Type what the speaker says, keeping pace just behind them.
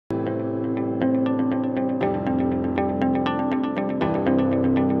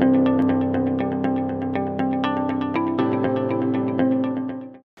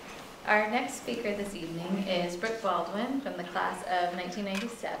next speaker this evening is Brooke Baldwin from the class of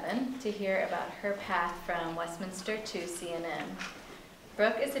 1997 to hear about her path from Westminster to CNN.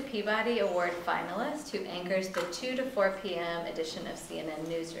 Brooke is a Peabody Award finalist who anchors the 2 to 4 p.m. edition of CNN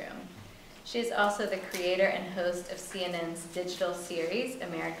Newsroom. She is also the creator and host of CNN's digital series,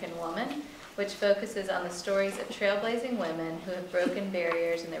 American Woman, which focuses on the stories of trailblazing women who have broken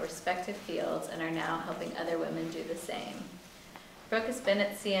barriers in their respective fields and are now helping other women do the same. Brooke has been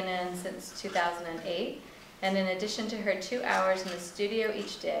at CNN since 2008, and in addition to her 2 hours in the studio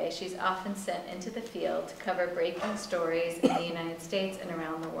each day, she's often sent into the field to cover breaking stories in the United States and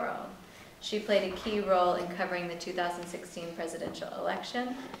around the world. She played a key role in covering the 2016 presidential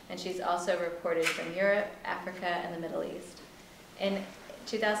election, and she's also reported from Europe, Africa, and the Middle East. In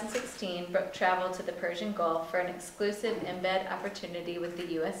 2016, Brooke traveled to the Persian Gulf for an exclusive embed opportunity with the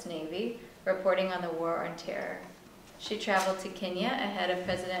U.S. Navy, reporting on the war on terror. She traveled to Kenya ahead of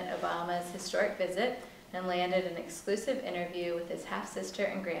President Obama's historic visit and landed an exclusive interview with his half-sister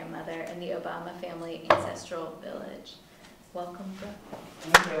and grandmother in the Obama family ancestral village. Welcome, Brooke.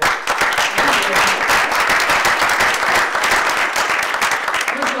 Thank you.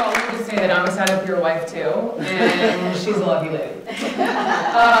 First of all, let me just say that I'm excited for your wife too, and she's a lucky lady.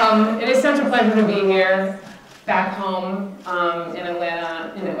 It is such a pleasure to be here, back home in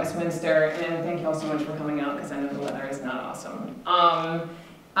Atlanta, in Westminster, and thank you all so much for coming out because I know the weather is not awesome.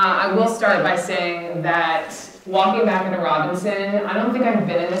 I will start by saying that walking back into Robinson, I don't think I've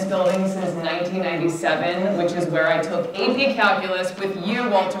been in this building since 1997, which is where I took AP Calculus with you,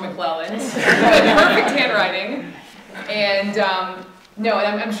 Walter McClellan, with perfect handwriting. And no,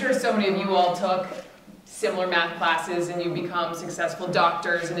 and I'm sure so many of you all took similar math classes and you become successful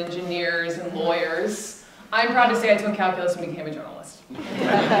doctors and engineers and lawyers. I'm proud to say I took calculus and became a journalist.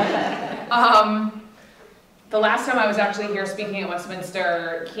 The last time I was actually here speaking at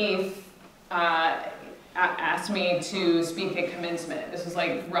Westminster, Keith asked me to speak at commencement. This was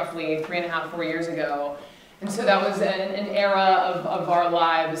like roughly 3.5, 4 years ago. And so that was an era of our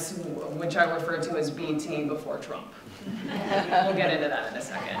lives, which I refer to as BT before Trump. We'll get into that in a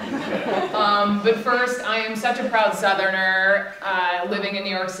second. But first, I am such a proud Southerner living in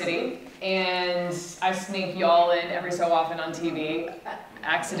New York City. And I sneak y'all in every so often on TV,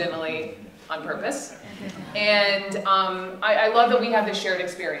 accidentally, on purpose. And I love that we have this shared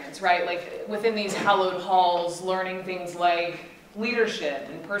experience, right? Like within these hallowed halls, learning things like leadership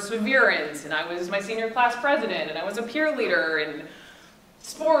and perseverance, and I was my senior class president, and I was a peer leader, and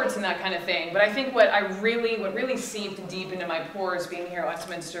sports and that kind of thing. But I think what really seeped deep into my pores being here at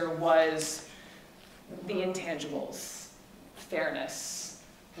Westminster was the intangibles, fairness,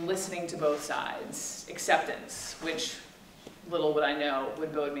 listening to both sides, acceptance, which little would I know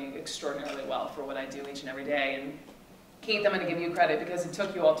would bode me extraordinarily well for what I do each and every day. And Keith, I'm going to give you credit because it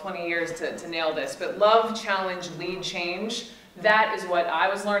took you all 20 years to nail this, but love, challenge, lead, change, that is what I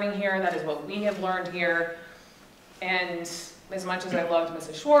was learning here, that is what we have learned here. And as much as I loved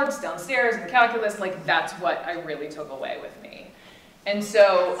Mrs. Schwartz downstairs and calculus, like that's what I really took away with me. And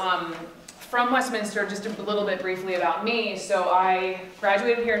so from Westminster, just a little bit briefly about me. So I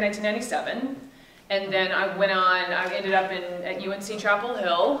graduated here in 1997, and then I went on, I ended up at UNC Chapel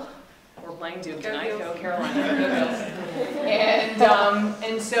Hill. We're playing Duke tonight, go Carolina, go Hills.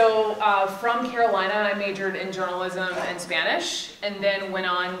 And so from Carolina, I majored in journalism and Spanish, and then went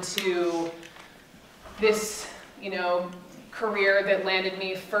on to this, career that landed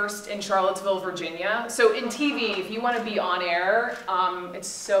me first in Charlottesville, Virginia. So in TV, if you want to be on air, it's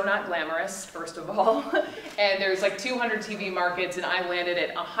so not glamorous, first of all. And there's like 200 TV markets, and I landed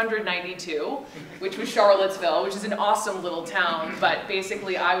at 192, which was Charlottesville, which is an awesome little town. But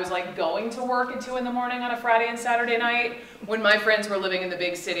basically, I was like going to work at 2 in the morning on a Friday and Saturday night when my friends were living in the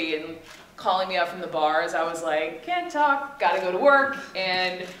big city and calling me up from the bars. I was like, can't talk, gotta go to work,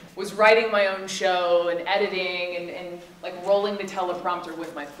 and was writing my own show and editing and like rolling the teleprompter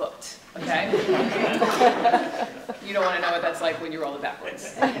with my foot, okay? You don't want to know what that's like when you roll it backwards.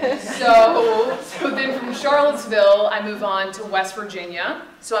 So then from Charlottesville, I move on to West Virginia.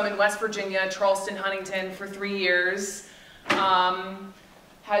 So I'm in West Virginia, Charleston, Huntington for 3 years.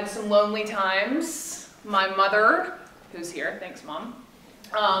 Had some lonely times. My mother, who's here, thanks Mom,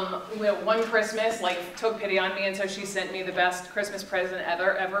 one Christmas, took pity on me, and so she sent me the best Christmas present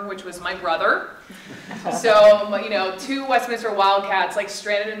ever, which was my brother. So, 2 Westminster Wildcats,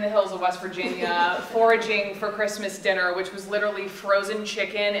 stranded in the hills of West Virginia, foraging for Christmas dinner, which was literally frozen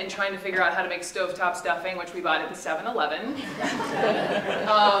chicken and trying to figure out how to make stovetop stuffing, which we bought at the 7-Eleven.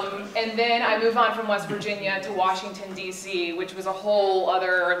 And then I move on from West Virginia to Washington, D.C., which was a whole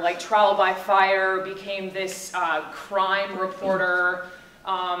other, trial by fire, became this crime reporter,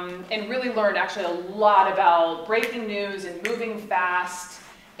 and really learned actually a lot about breaking news and moving fast,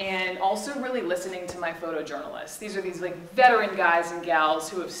 and also really listening to my photojournalists. These are these like veteran guys and gals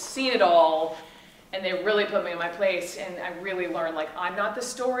who have seen it all, and they really put me in my place, and I really learned, like, I'm not the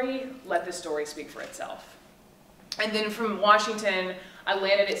story, let the story speak for itself. And then from Washington, I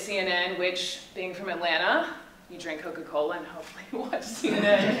landed at CNN, which, being from Atlanta, you drink Coca-Cola and hopefully you watch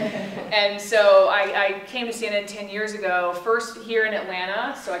CNN. And so I came to CNN 10 years ago, first here in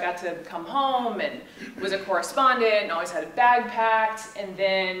Atlanta, so I got to come home and was a correspondent and always had a bag packed, and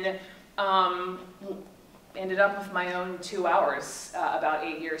then ended up with my own 2 hours about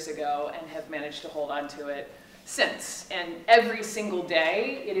 8 years ago, and have managed to hold on to it since. And every single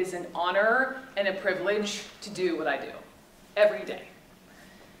day, it is an honor and a privilege to do what I do, every day.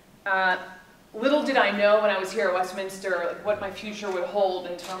 Little did I know when I was here at Westminster, like, what my future would hold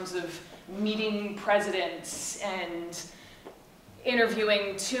in terms of meeting presidents and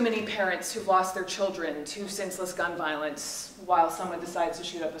interviewing too many parents who've lost their children to senseless gun violence while someone decides to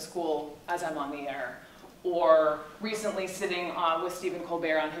shoot up a school as I'm on the air. Or recently sitting with Stephen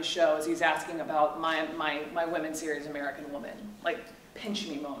Colbert on his show as he's asking about my women's series, American Woman. Like, pinch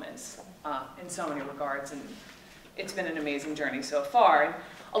me moments in so many regards, and it's been an amazing journey so far. And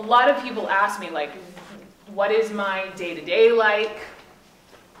a lot of people ask me, like, what is my day-to-day like?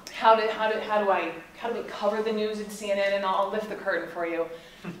 How do we cover the news at CNN? And I'll lift the curtain for you.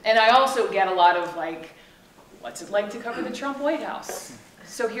 And I also get a lot of, like, what's it like to cover the Trump White House?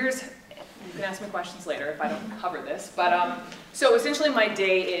 So here's, you can ask me questions later if I don't cover this. But so essentially my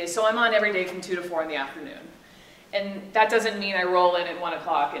day is, so I'm on every day from 2 to 4 in the afternoon. And that doesn't mean I roll in at 1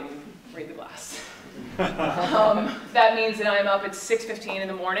 o'clock and read the glass. That means that I'm up at 6:15 in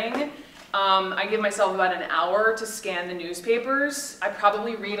the morning. I give myself about an hour to scan the newspapers. I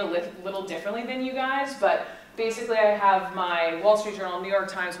probably read a little differently than you guys, but basically I have my Wall Street Journal, New York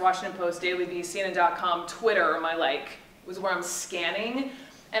Times, Washington Post, Daily Beast, CNN.com, Twitter, was where I'm scanning.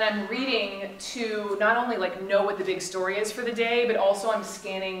 And I'm reading to not only like know what the big story is for the day, but also I'm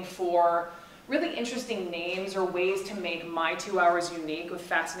scanning for really interesting names or ways to make my 2 hours unique with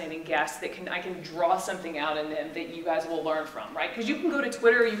fascinating guests that I can draw something out in them that you guys will learn from, right? Because you can go to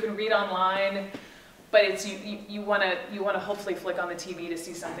Twitter, you can read online, but it's you want to hopefully flick on the TV to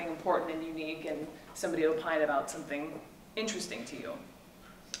see something important and unique and somebody opine about something interesting to you.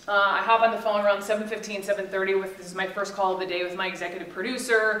 I hop on the phone around 7:15, 7:30 this is my first call of the day with my executive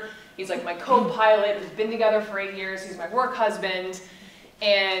producer. He's like my co-pilot. We've been together for 8 years. He's my work husband.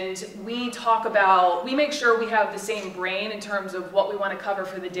 And we make sure we have the same brain in terms of what we want to cover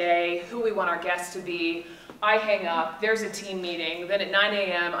for the day, who we want our guests to be. I hang up, there's a team meeting, then at 9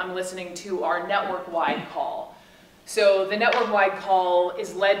 a.m. I'm listening to our network-wide call. So the network-wide call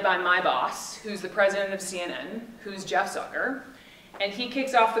is led by my boss, who's the president of CNN, who's Jeff Zucker. And he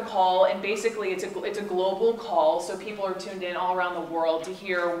kicks off the call, and basically it's a global call, so people are tuned in all around the world to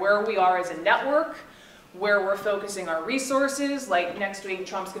hear where we are as a network, where we're focusing our resources. Like next week,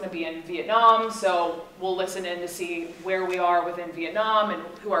 Trump's going to be in Vietnam, so we'll listen in to see where we are within Vietnam and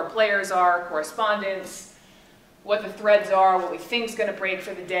who our players are, correspondents, what the threads are, what we think is going to break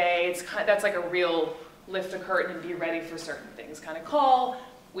for the day. That's like a real lift the curtain and be ready for certain things kind of call.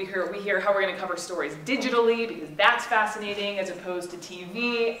 We hear how we're going to cover stories digitally, because that's fascinating as opposed to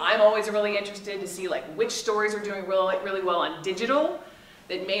TV. I'm always really interested to see like which stories are doing really well on digital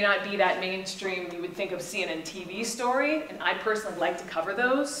that may not be that mainstream you would think of CNN TV story, and I personally like to cover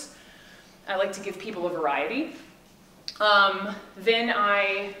those. I like to give people a variety. Then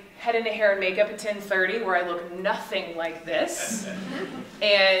I head into hair and makeup at 10:30, where I look nothing like this,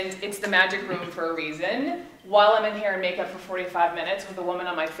 and it's the magic room for a reason. While I'm in hair and makeup for 45 minutes with a woman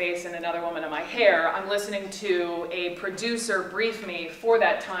on my face and another woman on my hair, I'm listening to a producer brief me for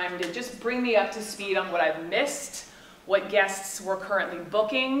that time to just bring me up to speed on what I've missed, what guests we're currently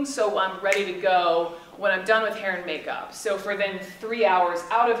booking, so I'm ready to go when I'm done with hair and makeup. So for then 3 hours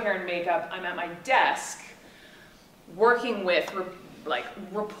out of hair and makeup, I'm at my desk working with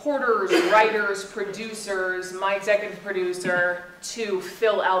reporters, writers, producers, my executive producer to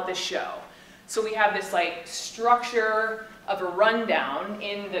fill out the show. So we have this like structure of a rundown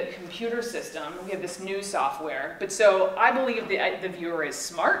in the computer system. We have this new software. But so I believe the viewer is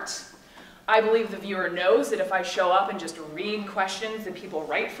smart. I believe the viewer knows that if I show up and just read questions that people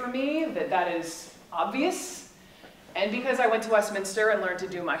write for me, that is obvious. And because I went to Westminster and learned to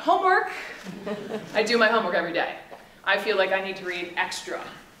do my homework, I do my homework every day. I feel like I need to read extra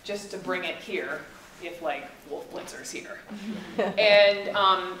just to bring it here if like Wolf Blitzer's here.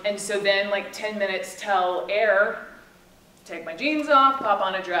 And so then like 10 minutes till air, take my jeans off, pop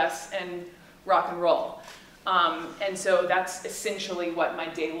on a dress, and rock and roll. And so that's essentially what my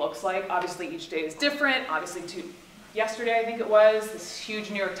day looks like. Obviously, each day is different. Obviously, yesterday, I think it was, this huge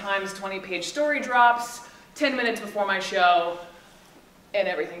New York Times 20-page story drops 10 minutes before my show, and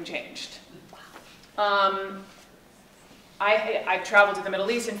everything changed. I've traveled to the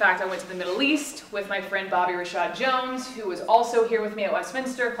Middle East. In fact, I went to the Middle East with my friend Bobby Rashad Jones, who was also here with me at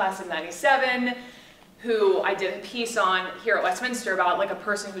Westminster, class of '97, who I did a piece on here at Westminster about like a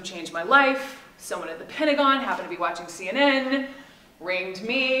person who changed my life. Someone at the Pentagon happened to be watching CNN, ringed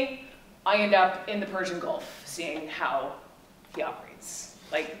me. I end up in the Persian Gulf seeing how he operates.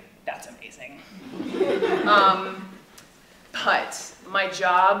 Like, that's amazing. But my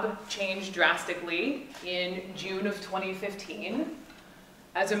job changed drastically in June of 2015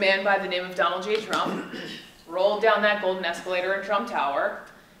 as a man by the name of Donald J. Trump rolled down that golden escalator in Trump Tower,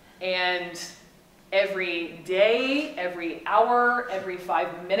 and every day, every hour, every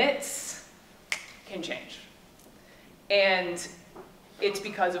 5 minutes can change. And it's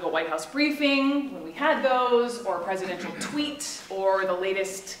because of a White House briefing, when we had those, or a presidential tweet, or the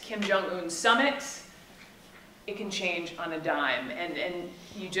latest Kim Jong-un summit. It can change on a dime. And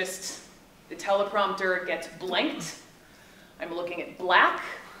you just, the teleprompter gets blanked. I'm looking at black.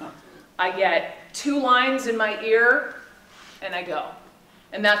 I get 2 lines in my ear, and I go.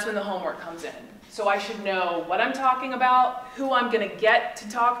 And that's when the homework comes in. So I should know what I'm talking about, who I'm gonna get to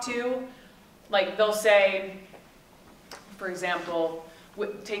talk to. Like they'll say, for example,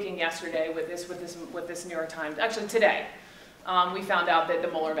 taking yesterday with this New York Times, actually today, we found out that the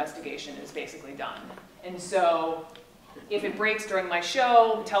Mueller investigation is basically done. And so if it breaks during my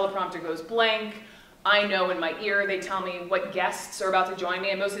show, the teleprompter goes blank. I know in my ear, they tell me what guests are about to join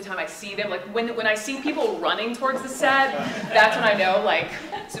me, and most of the time I see them. Like when I see people running towards the set, that's when I know like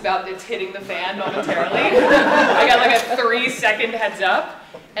it's hitting the fan momentarily. I got like a 3-second heads up,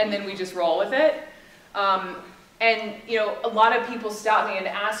 and then we just roll with it. And you know, a lot of people stop me and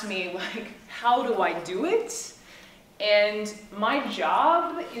ask me like, how do I do it? And my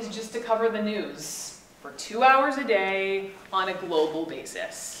job is just to cover the news for 2 hours a day on a global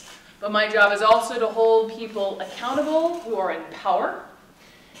basis. But my job is also to hold people accountable who are in power.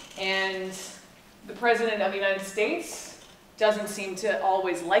 And the President of the United States doesn't seem to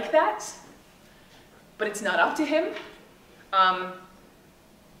always like that, but it's not up to him. I'm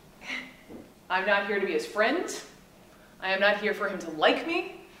not here to be his friend. I am not here for him to like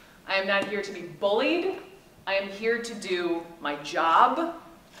me. I am not here to be bullied. I am here to do my job,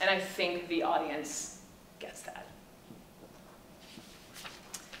 and I think the audience gets that.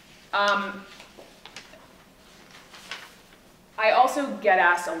 I also get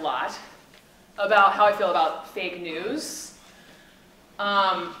asked a lot about how I feel about fake news.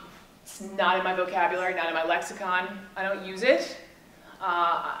 It's not in my vocabulary, not in my lexicon. I don't use it.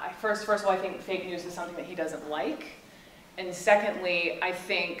 First of all, I think fake news is something that he doesn't like. And secondly, I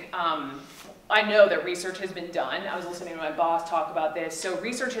think, I know that research has been done. I was listening to my boss talk about this. So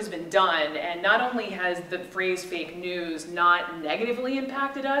research has been done, and not only has the phrase fake news not negatively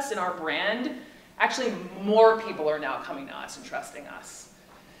impacted us and our brand, actually more people are now coming to us and trusting us.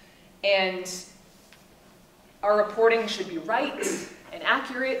 And our reporting should be right and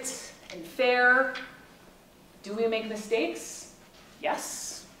accurate and fair. Do we make mistakes?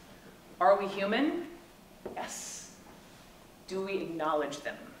 Yes. Are we human? Yes. Do we acknowledge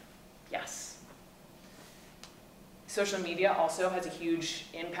them? Yes. Social media also has a huge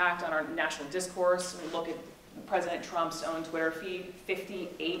impact on our national discourse. When we look at President Trump's own Twitter feed,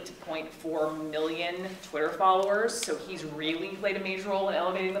 58.4 million Twitter followers, so he's really played a major role in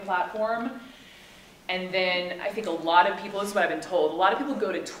elevating the platform. And then I think a lot of people, this is what I've been told, a lot of people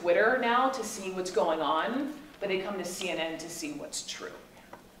go to Twitter now to see what's going on, but they come to CNN to see what's true.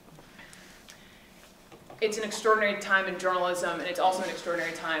 It's an extraordinary time in journalism, and it's also an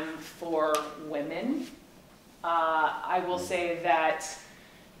extraordinary time for women. I will say that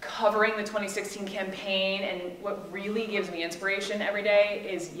covering the 2016 campaign, and what really gives me inspiration every day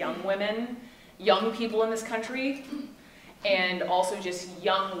is young women, young people in this country, and also just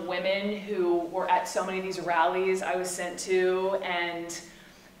young women who were at so many of these rallies I was sent to, and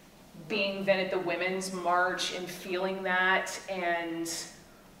being then at the Women's March and feeling that, and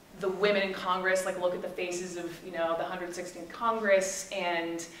the women in Congress, like look at the faces of, you know, the 116th Congress.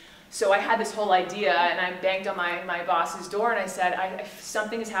 And so I had this whole idea, and I banged on my boss's door, and I said,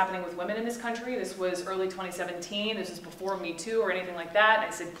 something is happening with women in this country. This was early 2017. This was before Me Too or anything like that. And I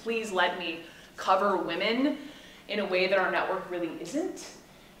said, please let me cover women in a way that our network really isn't.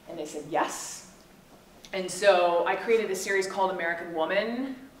 And they said yes. And so I created a series called American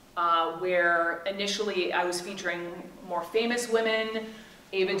Woman, where initially I was featuring more famous women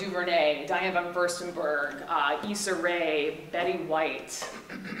Ava DuVernay, Diane von Furstenberg, Issa Rae, Betty White,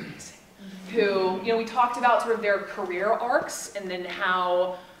 who, we talked about sort of their career arcs and then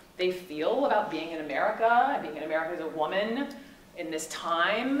how they feel about being in America and being in America as a woman in this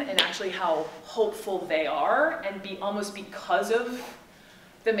time, and actually how hopeful they are, and almost because of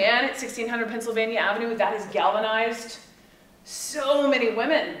the man at 1600 Pennsylvania Avenue, that has galvanized so many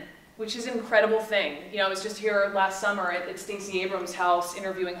women, which is an incredible thing. I was just here last summer at Stacey Abrams' house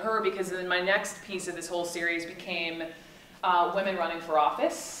interviewing her, because then my next piece of this whole series became women running for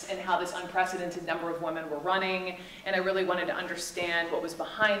office and how this unprecedented number of women were running, and I really wanted to understand what was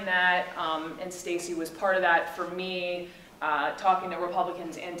behind that, and Stacey was part of that for me, talking to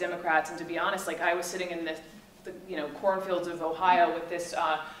Republicans and Democrats, and to be honest, like I was sitting in the cornfields of Ohio with this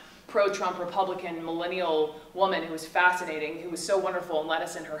pro-Trump Republican millennial woman who was fascinating, who was so wonderful and let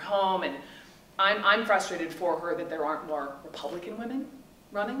us in her home, and I'm frustrated for her that there aren't more Republican women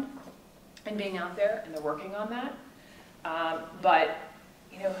running and being out there, and they're working on that. But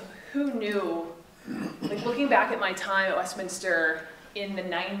who knew, like looking back at my time at Westminster in the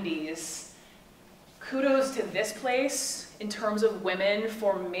 90s, kudos to this place in terms of women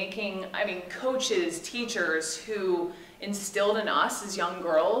for making, coaches, teachers who instilled in us as young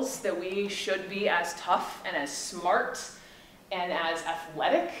girls that we should be as tough and as smart and as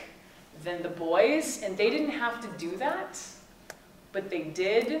athletic than the boys, and they didn't have to do that, but they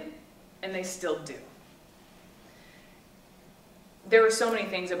did, and they still do. There are so many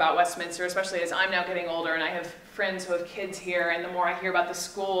things about Westminster, especially as I'm now getting older and I have friends who have kids here, and the more I hear about the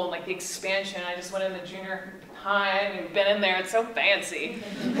school and like the expansion, I just went in the junior high and we've been in there, it's so fancy.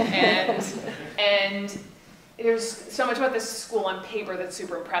 and there's so much about this school on paper that's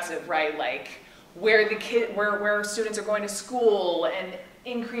super impressive, right? Like where students are going to school, and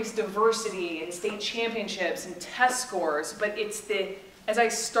increased diversity and state championships and test scores, but it's as I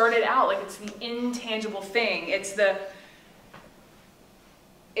started out, like it's the intangible thing. It's that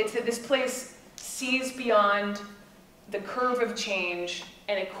this place sees beyond the curve of change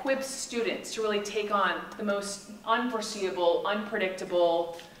and equips students to really take on the most unforeseeable,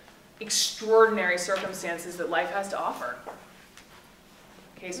 unpredictable, extraordinary circumstances that life has to offer.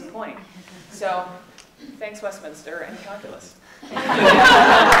 Case in point. So, thanks Westminster and calculus.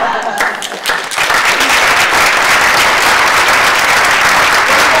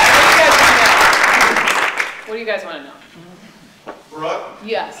 What do you guys want to know? Brooke?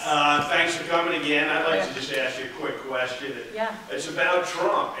 Yes. Thanks for coming again. I'd like to just ask you a quick question. Yeah. It's about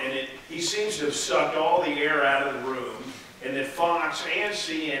Trump, and he seems to have sucked all the air out of the room, and that Fox and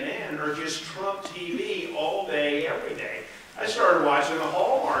CNN are just Trump TV all day, every day. I started watching the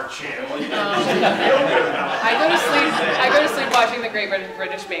Hallmark Channel. Just didn't feel good about it. I go to sleep watching the Great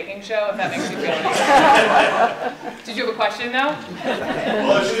British Baking Show, if that makes you feel any better. Did you have a question, though?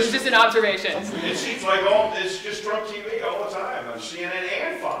 Well, it's just an observation. It seems like it's just Trump TV all the time on CNN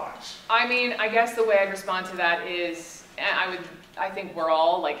and Fox. I guess the way I'd respond to that is, I think we're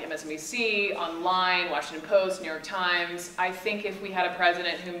all, like MSNBC, online, Washington Post, New York Times. I think if we had a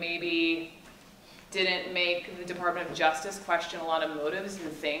president who maybe didn't make the Department of Justice question a lot of motives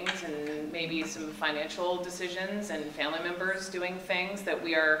and things, and maybe some financial decisions and family members doing things that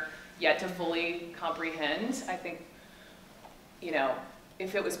we are yet to fully comprehend. I think,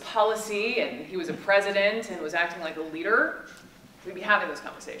 if it was policy and he was a president and was acting like a leader, we'd be having those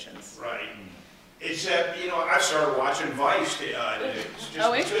conversations. Right. Except, I've started watching Vice news.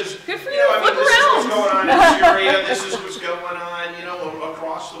 Just, good for you. Look this around. is what's going on in Syria. This is what's going on,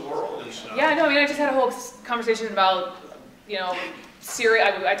 across the world and stuff. Yeah, I just had a whole conversation about,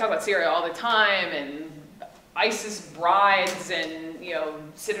 Syria. I talk about Syria all the time, and ISIS brides, and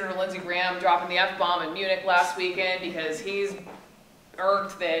Senator Lindsey Graham dropping the F-bomb in Munich last weekend because he's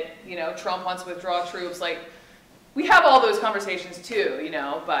irked that Trump wants to withdraw troops. Like, we have all those conversations too,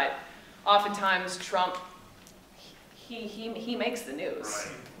 but oftentimes Trump, he makes the news.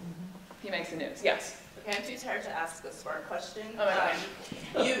 Right. He makes the news. Yes. Okay, I'm too tired to ask a smart question. Oh,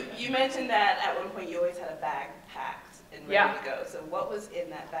 okay. You mentioned that at one point you always had a bag packed and ready to go. So what was in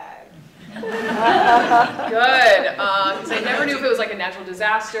that bag? Good. Because I never knew if it was like a natural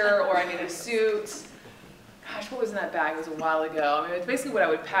disaster or I needed a suit. Gosh, what was in that bag? It was a while ago. It's basically what I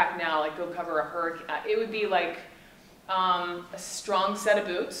would pack now, like go cover a hurricane. It would be like a strong set of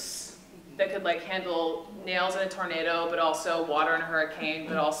boots that could like handle nails in a tornado, but also water in a hurricane,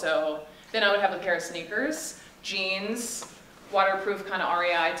 but also, then I would have a pair of sneakers, jeans, waterproof kind of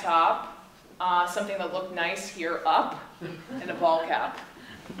REI top, something that looked nice here up, and a ball cap,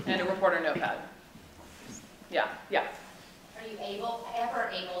 and a reporter notepad. Yeah. Are you ever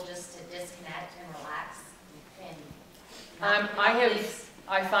able just to disconnect and relax? And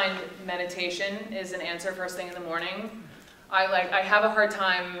I find meditation is an answer first thing in the morning. I have a hard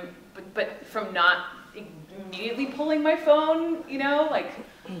time, but from not immediately pulling my phone, you know, like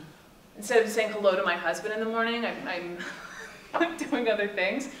instead of saying hello to my husband in the morning, I'm doing other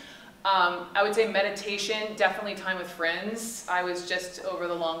things. I would say meditation, definitely time with friends. I was just over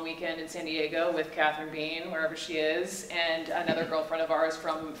the long weekend in San Diego with Catherine Bean, wherever she is, and another girlfriend of ours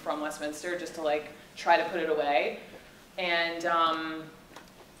from Westminster, just to like try to put it away. And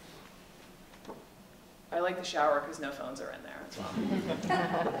I like the shower because no phones are in there as well.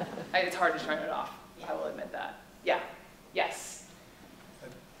 It's hard to turn it off, I will admit that. Yeah, yes.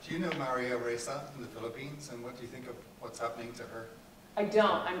 Do you know Maria Ressa in the Philippines, and what do you think of what's happening to her? I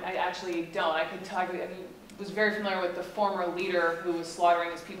don't. I actually don't. I could talk. I was very familiar with the former leader who was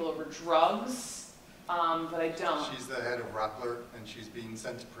slaughtering his people over drugs, but I don't. She's the head of Rappler, and she's being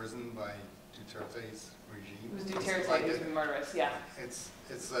sent to prison by Duterte's regime. It was Duterte who's been murderous. Yeah.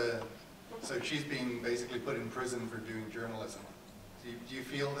 So she's being basically put in prison for doing journalism. Do you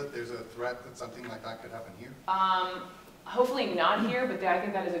feel that there's a threat that something like that could happen here? Hopefully not here, but I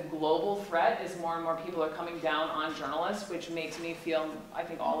think that is a global threat as more and more people are coming down on journalists, which makes me feel, I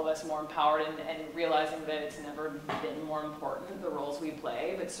think all of us more empowered and realizing that it's never been more important, the roles we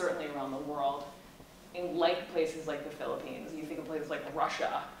play, but certainly around the world. In like places like the Philippines, you think of places like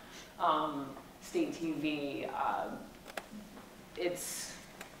Russia, state TV, it's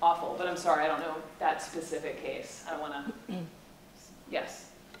awful, but I'm sorry, I don't know that specific case. I don't want to,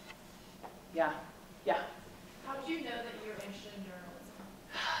 yes. Yeah, yeah. How did you know that you were interested in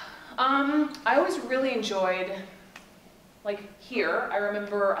journalism? I always really enjoyed, like here, I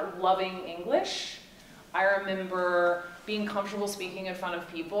remember loving English. I remember being comfortable speaking in front of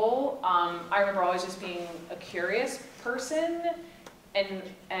people. I remember always just being a curious person,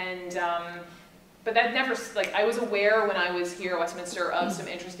 but that never, like, I was aware when I was here at Westminster of some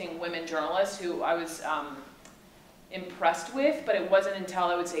interesting women journalists who I was impressed with, but it wasn't until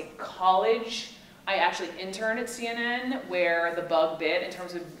I would say college I actually interned at CNN where the bug bit in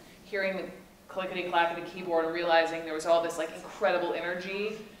terms of hearing the clickety-clack of the keyboard and realizing there was all this like incredible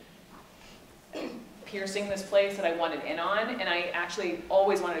energy piercing this place that I wanted in on, and I actually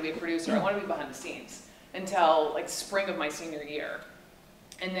always wanted to be a producer. I wanted to be behind the scenes until like spring of my senior year.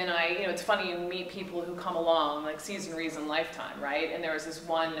 And then it's funny, you meet people who come along, like season, reason, lifetime, right? And there was this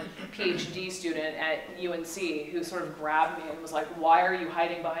one PhD student at UNC who sort of grabbed me and was like, why are you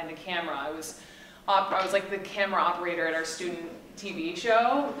hiding behind the camera? I was like the camera operator at our student TV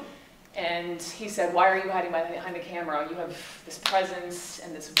show, and he said, why are you hiding behind the camera? You have this presence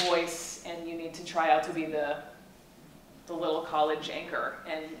and this voice, and you need to try out to be the little college anchor.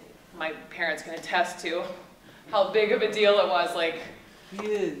 And my parents can attest to how big of a deal it was, like,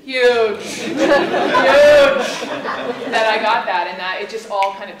 huge, that I got that, and that it just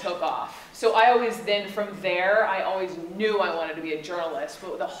all kind of took off. So I always then, from there, I always knew I wanted to be a journalist,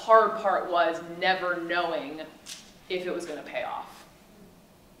 but the hard part was never knowing if it was going to pay off.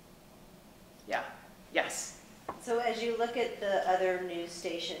 Yeah, yes. So as you look at the other news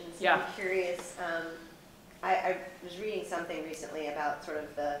stations, yeah. I'm curious, I was reading something recently about sort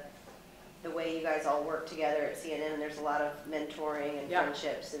of the way you guys all work together at CNN, and there's a lot of mentoring and yeah.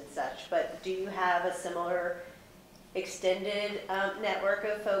 friendships and such, but do you have a similar extended network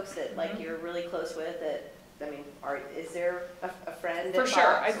of folks that like you're really close with that, I mean, is there a friend? For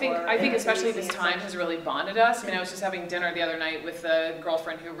sure. I think especially this time has really bonded us. I mean, I was just having dinner the other night with a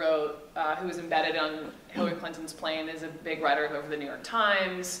girlfriend who wrote, who was embedded on Hillary Clinton's plane as a big writer over the New York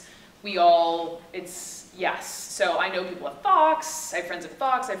Times. Yes. So I know people at Fox, I have friends at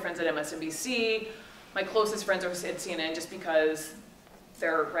Fox, I have friends at MSNBC. My closest friends are at CNN just because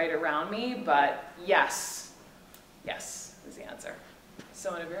they're right around me, but yes. Yes, is the answer.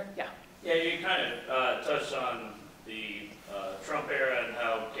 Someone over here? Yeah. Yeah, you kind of touched on the Trump era and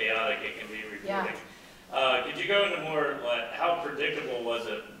how chaotic it can be reporting. Yeah. Could you go into more, like, how predictable was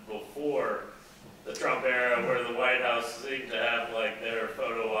it before the Trump era where the White House seemed to have, like, their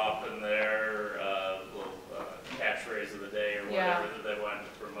photo op and their little catchphrase of the day or whatever yeah. that they wanted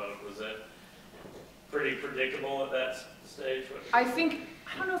to promote? Was it pretty predictable at that stage? I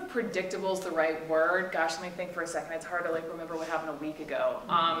don't know if predictable is the right word. Gosh, let me think for a second. It's hard to like remember what happened a week ago.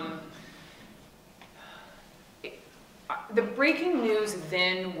 The breaking news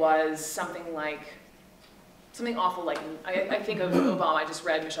then was something awful, like I think of Obama. I just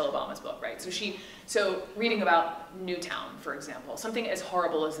read Michelle Obama's book, right? So reading about Newtown, for example, something as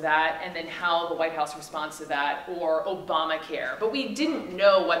horrible as that, and then how the White House responds to that, or Obamacare. But we didn't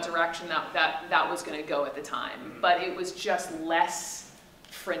know what direction that was going to go at the time. But it was just less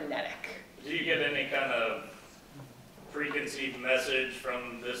frenetic. Do you get any kind of preconceived message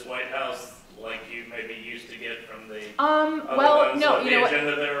from this White House like you maybe used to get from the well, ones no, with you the know what?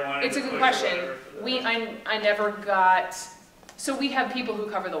 agenda they were wanting It's a to good push or question. whatever? I never got, so we have people who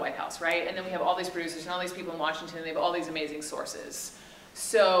cover the White House, right? And then we have all these producers and all these people in Washington, and they have all these amazing sources.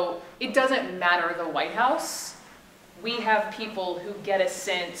 So it doesn't matter the White House. We have people who get a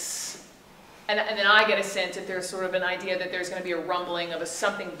sense, and then I get a sense if there's sort of an idea that there's gonna be a rumbling of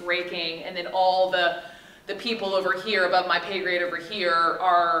something breaking, and then all the people over here, above my pay grade over here,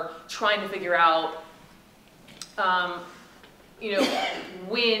 are trying to figure out, you know,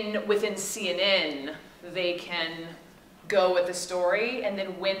 when within CNN they can go with the story, and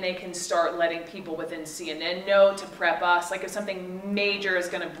then when they can start letting people within CNN know to prep us. Like if something major is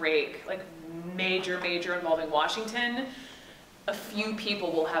gonna break, like major involving Washington, a few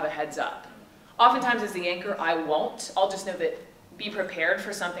people will have a heads up. Oftentimes as the anchor, I won't. I'll just know that be prepared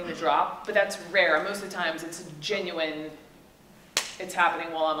for something to drop, but that's rare. Most of the times it's genuine, it's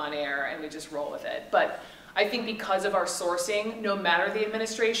happening while I'm on air, and we just roll with it. But I think because of our sourcing, no matter the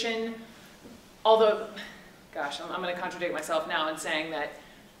administration, although, gosh, I'm gonna contradict myself now in saying that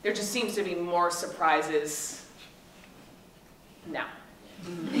there just seems to be more surprises now.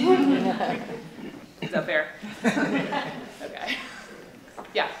 Is that fair? Okay.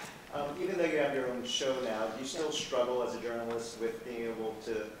 Yeah. Even though you have your own show now, do you still struggle as a journalist with being able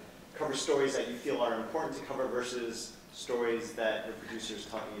to cover stories that you feel are important to cover versus stories that your producer's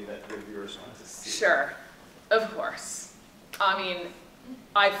telling you that your viewers want to see? Sure, of course. I mean,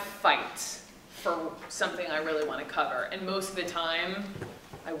 I fight for something I really want to cover, and most of the time,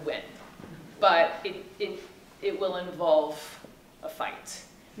 I win. But it will involve a fight.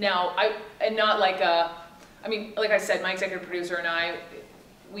 Now, and not like I mean, like I said, my executive producer and I,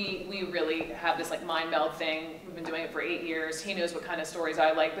 we really have this like mind meld thing. We've been doing it for 8 years. He knows what kind of stories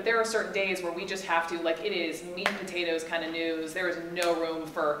I like, but there are certain days where we just have to, like it is meat and potatoes kind of news. There is no room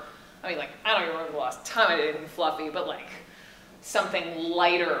for, I mean like, I don't even remember the last time I did anything fluffy, but like something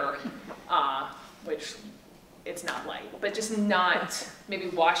lighter, which it's not light, but just not maybe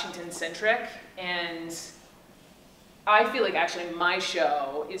Washington centric. And I feel like actually my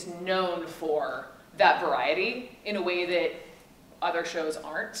show is known for that variety in a way that other shows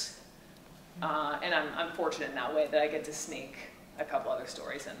aren't. And I'm fortunate in that way that I get to sneak a couple other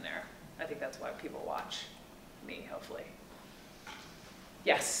stories in there. I think that's why people watch me, hopefully.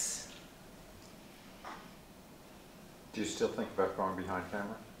 Yes? Do you still think about going behind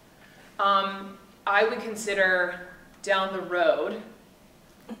camera? I would consider down the road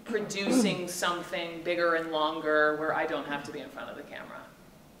producing something bigger and longer where I don't have to be in front of the camera.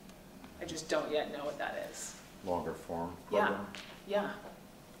 I just don't yet know what that is. Longer form Yeah, program? yeah.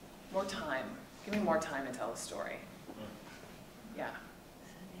 More time. Give me more time to tell a story. Yeah.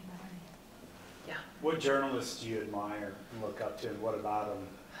 Yeah. What journalists do you admire and look up to, and what about them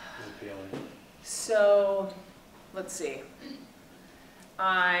is appealing? So, let's see.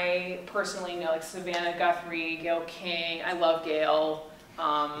 I personally know like Savannah Guthrie, Gail King. I love Gail.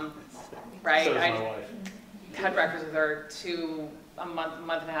 Right? So does my I wife. had breakfast with her a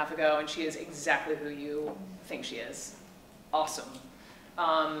month and a half ago, and she is exactly who you think she is. Awesome.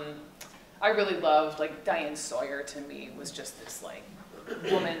 I really loved, like, Diane Sawyer to me was just this, like,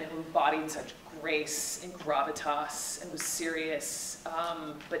 woman who embodied such grace and gravitas and was serious,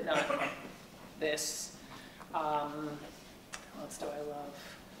 but not this. What else do I love?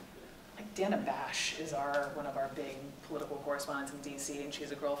 Like, Dana Bash is one of our big political correspondents in DC, and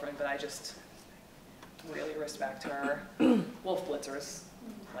she's a girlfriend, but I just really respect her. Wolf Blitzer's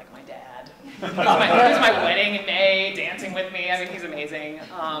like my dad. He was my wedding in May, dancing with me. I mean, he's amazing.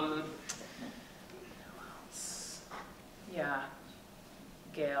 Who else? Yeah,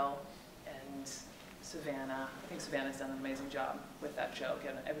 Gail and Savannah. I think Savannah's done an amazing job with that show,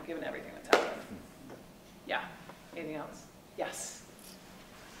 given everything that's happened. Yeah. Anything else? Yes.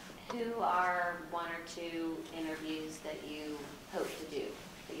 Who are 1 or 2 interviews that you hope to do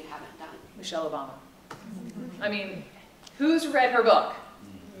that you haven't done? Michelle Obama. I mean, who's read her book?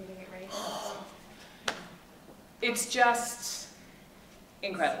 It's just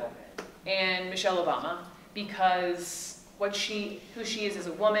incredible. And Michelle Obama, because who she is as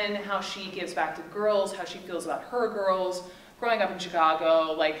a woman, how she gives back to girls, how she feels about her girls, growing up in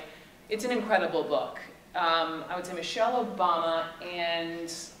Chicago, like, it's an incredible book. I would say Michelle Obama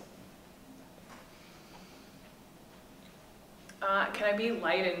and can I be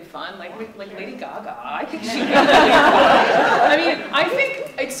light and fun? Like Lady Gaga. I think she I mean, I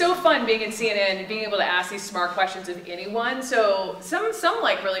think it's so fun being at CNN and being able to ask these smart questions of anyone. So some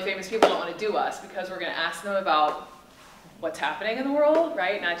like really famous people don't want to do us because we're going to ask them about what's happening in the world,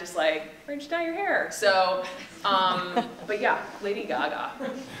 right? Not just like, where'd you dye your hair? So, but yeah, Lady Gaga.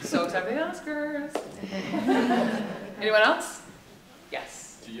 So excited for the Oscars. Anyone else?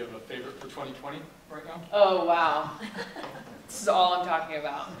 Yes. Do you have a favorite for 2020 right now? Oh, wow. This is all I'm talking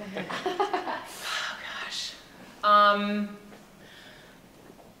about. Oh, gosh.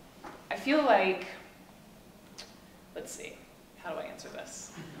 I feel like, let's see, how do I answer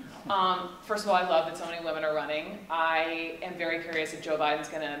this? First of all, I love that so many women are running. I am very curious if Joe Biden's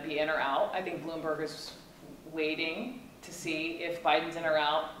going to be in or out. I think Bloomberg is waiting to see if Biden's in or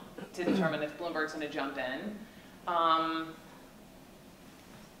out to determine if Bloomberg's going to jump in. I'm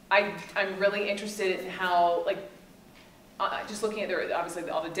really interested in how, like, just looking at obviously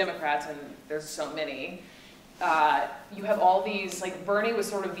all the Democrats, and there's so many, you have all these, like, Bernie was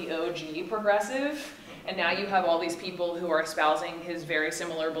sort of the OG progressive, and now you have all these people who are espousing his very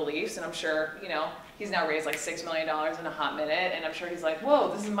similar beliefs, and I'm sure, you know, he's now raised like $6 million in a hot minute, and I'm sure he's like,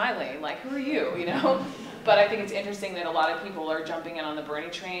 whoa, this is my lane, like, who are you, you know? But I think it's interesting that a lot of people are jumping in on the Bernie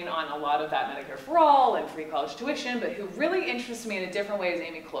train on a lot of that Medicare for All and free college tuition, but who really interests me in a different way is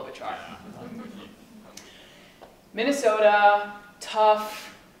Amy Klobuchar. Minnesota,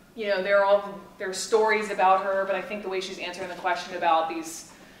 tough, you know, there are stories about her, but I think the way she's answering the question about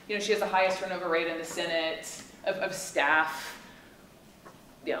these, you know, she has the highest turnover rate in the Senate of staff.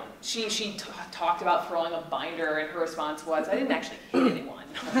 You know, she talked about throwing a binder, and her response was, I didn't actually hit anyone.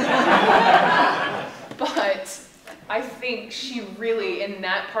 But I think she really, in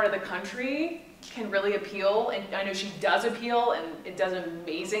that part of the country, can really appeal, and I know she does appeal, and it does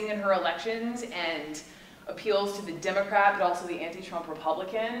amazing in her elections, and appeals to the Democrat, but also the anti-Trump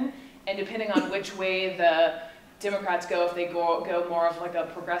Republican, and depending on which way the Democrats go, if they go more of like a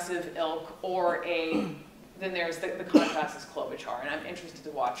progressive ilk or then there's the contrast is Klobuchar, and I'm interested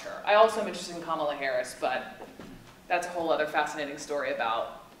to watch her. I also am interested in Kamala Harris, but that's a whole other fascinating story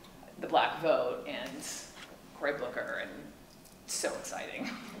about the black vote and Cory Booker, and so exciting.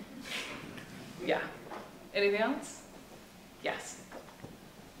 Yeah. Anything else? Yes.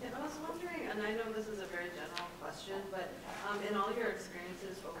 Yeah, I was wondering, and I know this is a very general question, but in all your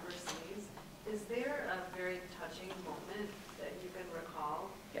experiences overseas, is there a very touching moment that you can recall?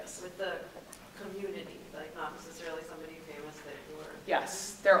 Yes. With the community, like not necessarily somebody famous that you were?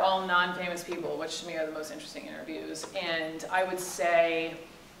 Yes, they're all non-famous people, which to me are the most interesting interviews. And I would say,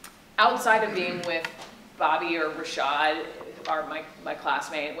 outside of being with Bobby or Rashad, my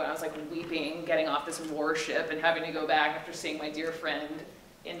classmate, when I was like weeping, getting off this warship and having to go back after seeing my dear friend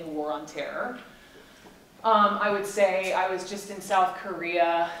in the War on Terror. I would say I was just in South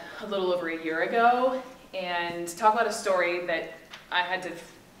Korea a little over a year ago, and talk about a story that I had to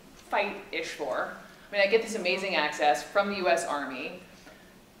fight-ish for. I mean, I get this amazing access from the US Army,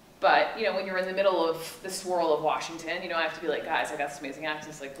 but, you know, when you're in the middle of the swirl of Washington, you know, I have to be like, guys, I got this amazing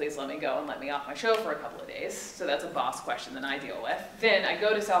access, like, please let me go and let me off my show for a couple of days. So that's a boss question that I deal with. Then I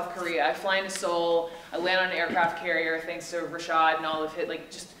go to South Korea, I fly into Seoul, I land on an aircraft carrier, thanks to Rashad and all of it, like,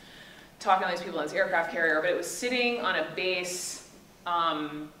 just talking to these people on this aircraft carrier, but it was sitting on a base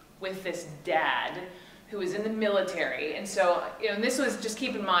with this dad who was in the military. And so, you know, and this was, just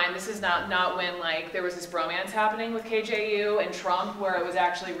keep in mind, this is not when, like, there was this bromance happening with KJU and Trump, where it was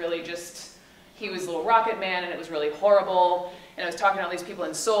actually really just, he was a little rocket man, and it was really horrible. And I was talking to all these people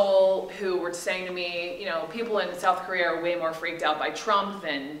in Seoul who were saying to me, you know, people in South Korea are way more freaked out by Trump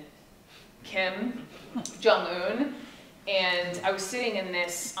than Kim Jong-un. And I was sitting in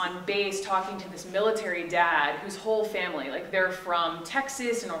this, on base, talking to this military dad whose whole family, like, they're from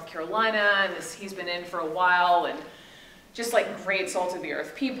Texas and North Carolina, and he's been in for a while, and just like great salt of the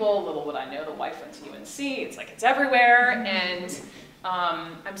earth people. Little would I know, the wife went to UNC, it's like it's everywhere. And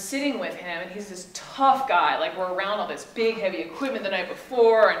I'm sitting with him, and he's this tough guy, like, we're around all this big heavy equipment the night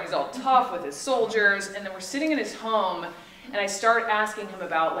before, and he's all tough with his soldiers, and then we're sitting in his home, and I start asking him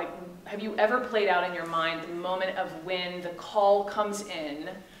about, like, have you ever played out in your mind the moment of when the call comes in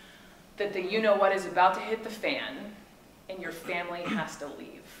that the you-know-what is about to hit the fan and your family has to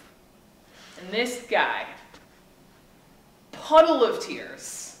leave? And this guy, puddle of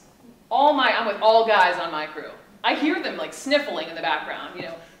tears, I'm with all guys on my crew. I hear them like sniffling in the background, you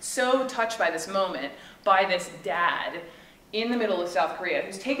know, so touched by this moment, by this dad in the middle of South Korea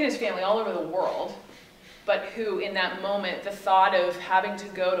who's taken his family all over the world, but who in that moment, the thought of having to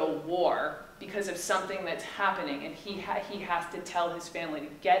go to war because of something that's happening, and he has to tell his family to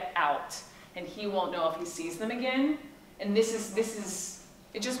get out, and he won't know if he sees them again. And this is,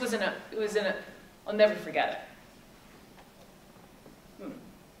 it just was I'll never forget it.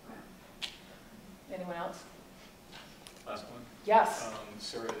 Anyone else? Last one. Yes.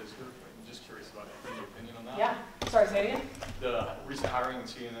 Sarah, is your just curious about your opinion on that. Yeah. Sorry, say it again? The recent hiring in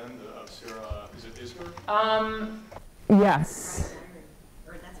CNN of Sarah, is it Isgur? Yes.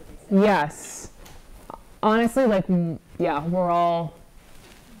 Yes. Honestly, like, yeah, we're all,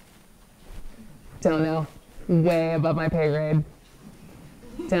 don't know, way above my pay grade.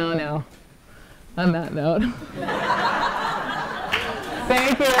 Don't know. On that note.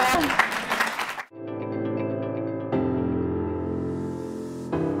 Thank you.